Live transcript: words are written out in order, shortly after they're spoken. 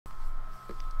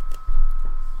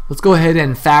let's go ahead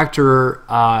and factor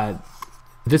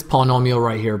this polynomial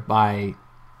right here by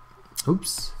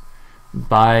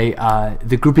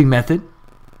the grouping method.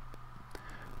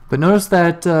 But notice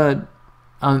that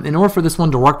in order for this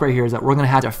one to work right here is that we're going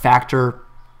to have to factor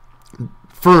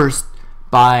first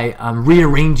by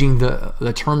rearranging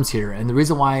the terms here. And the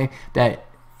reason why that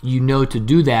you know to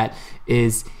do that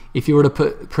is if you were to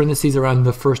put parentheses around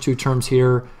the first two terms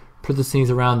here, parentheses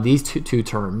around these two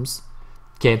terms,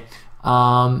 okay,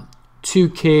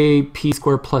 2k p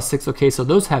squared plus 6, okay, so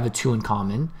those have a 2 in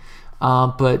common.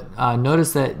 But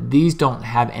notice that these don't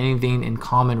have anything in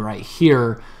common right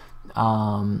here.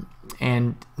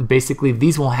 And basically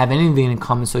these won't have anything in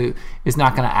common, so it's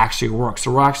not going to actually work.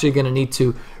 So we're actually going to need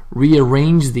to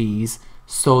rearrange these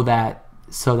so that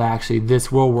actually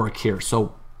this will work here.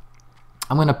 So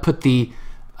I'm going to put the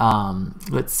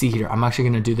let's see here. I'm actually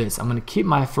going to do this. I'm going to keep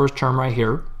my first term right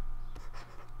here,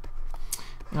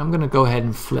 and I'm going to go ahead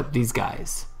and flip these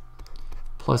guys.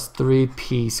 Plus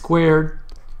 3p squared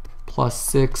plus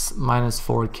 6 minus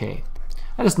 4k.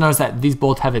 I just noticed that these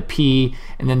both have a p,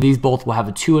 and then these both will have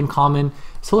a 2 in common.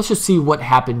 So let's just see what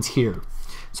happens here.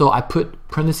 So I put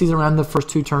parentheses around the first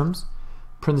two terms,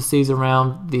 parentheses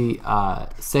around the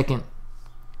second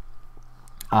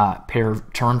pair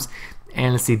of terms,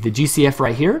 and let's see the GCF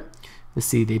right here. Let's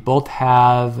see, they both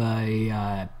have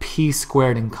a p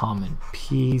squared in common,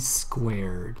 p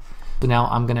squared. So now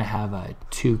I'm going to have a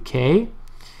 2k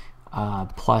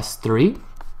plus 3.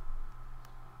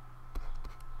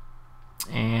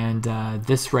 And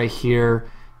this right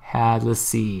here had, let's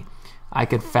see, I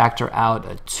could factor out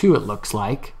a 2, it looks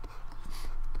like.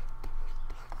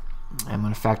 I'm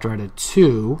going to factor out a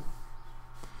 2.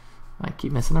 I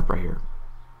keep messing up right here.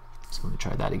 So let me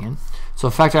try that again. So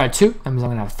factor out 2, that means I'm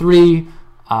going to have 3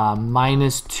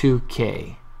 minus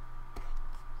 2k.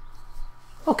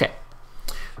 Okay,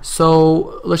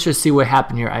 so let's just see what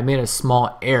happened here. I made a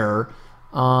small error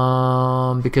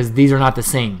because these are not the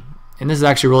same. And this is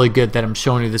actually really good that I'm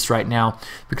showing you this right now,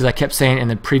 because I kept saying in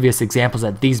the previous examples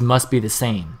that these must be the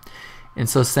same. And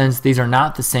so since these are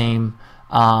not the same,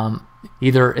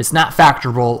 either it's not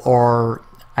factorable or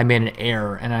I made an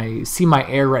error. And I see my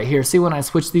error right here. See, when I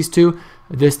switch these two,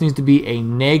 this needs to be a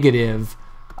negative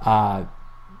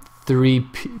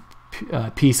 3p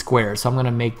squared. So I'm going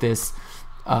to make this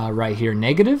right here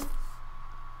negative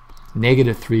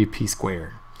 3p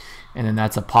squared. And then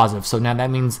that's a positive. So now that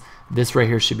means this right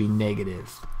here should be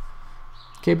negative.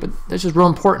 Okay, but that's just real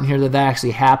important here that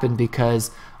actually happened, because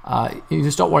you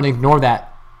just don't want to ignore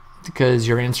that, because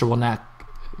your answer will not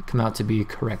come out to be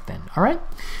correct then. All right,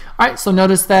 so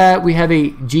notice that we have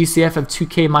a GCF of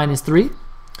 2k minus 3.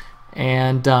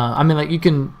 And I mean, like, you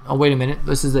can, oh wait a minute,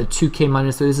 this is a 2k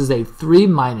minus 3, this is a 3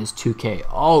 minus 2k.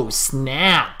 Oh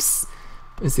snaps,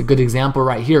 it's a good example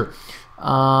right here.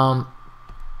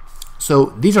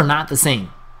 So these are not the same.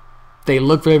 They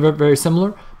look very, very, very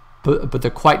similar, but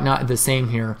they're quite not the same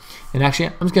here. And actually,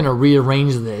 I'm just going to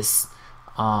rearrange this.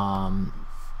 I'm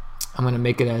going to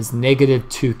make it as negative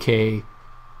 2k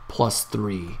plus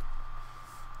 3.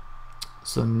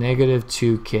 So negative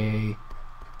 2k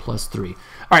plus 3.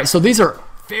 All right, so these are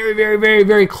very, very, very,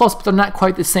 very close, but they're not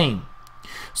quite the same.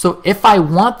 So if I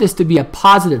want this to be a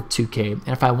positive 2k, and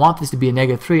if I want this to be a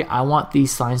negative 3, I want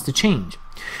these signs to change.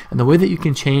 And the way that you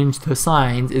can change the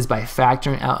signs is by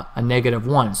factoring out a negative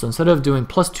 1. So instead of doing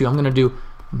plus 2, I'm going to do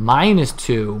minus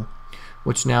 2,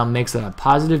 which now makes it a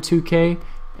positive 2k,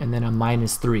 and then a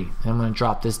minus 3. And I'm going to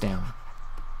drop this down.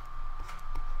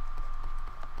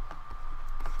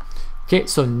 Okay,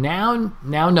 so now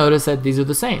notice that these are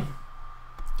the same.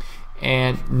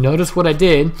 And notice what I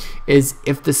did is,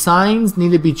 if the signs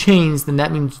need to be changed, then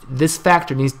that means this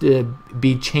factor needs to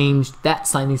be changed. That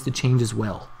sign needs to change as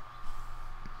well.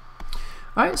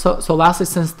 All right, so lastly,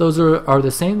 since those are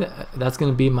the same, that's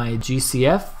going to be my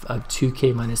GCF of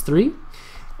 2k minus 3.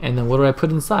 And then what do I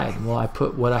put inside? Well, I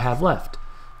put what I have left.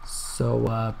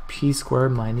 So p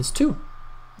squared minus 2.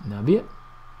 And that'll be it.